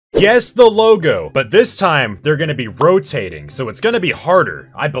guess the logo. But this time, they're gonna be rotating, so it's gonna be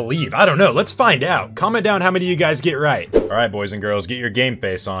harder, I believe. I don't know, let's find out. Comment down how many of you guys get right. Alright, boys and girls, get your game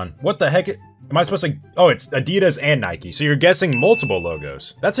face on. What the heck? Am I supposed to? Oh, it's Adidas and Nike, so you're guessing multiple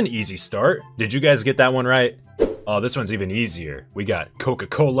logos. That's an easy start. Did you guys get that one right? Oh, this one's even easier. We got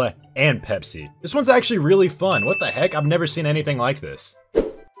Coca-Cola and Pepsi. This one's actually really fun. What the heck? I've never seen anything like this.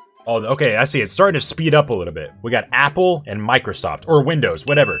 Oh, okay, I see. It's starting to speed up a little bit. We got Apple and Microsoft, or Windows,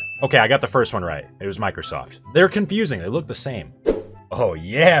 whatever. Okay, I got the first one right. It was Microsoft. They're confusing. They look the same. Oh,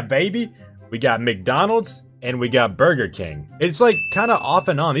 yeah, baby. We got McDonald's and we got Burger King. It's like kind of off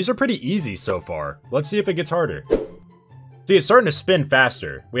and on. These are pretty easy so far. Let's see if it gets harder. See, it's starting to spin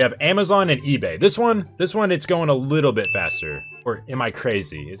faster. We have Amazon and eBay. This one, it's going a little bit faster. Or am I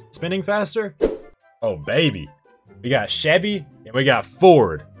crazy? Is it spinning faster? Oh, baby. We got Chevy and we got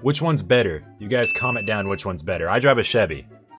Ford. Which one's better? You guys comment down which one's better. I drive a Chevy.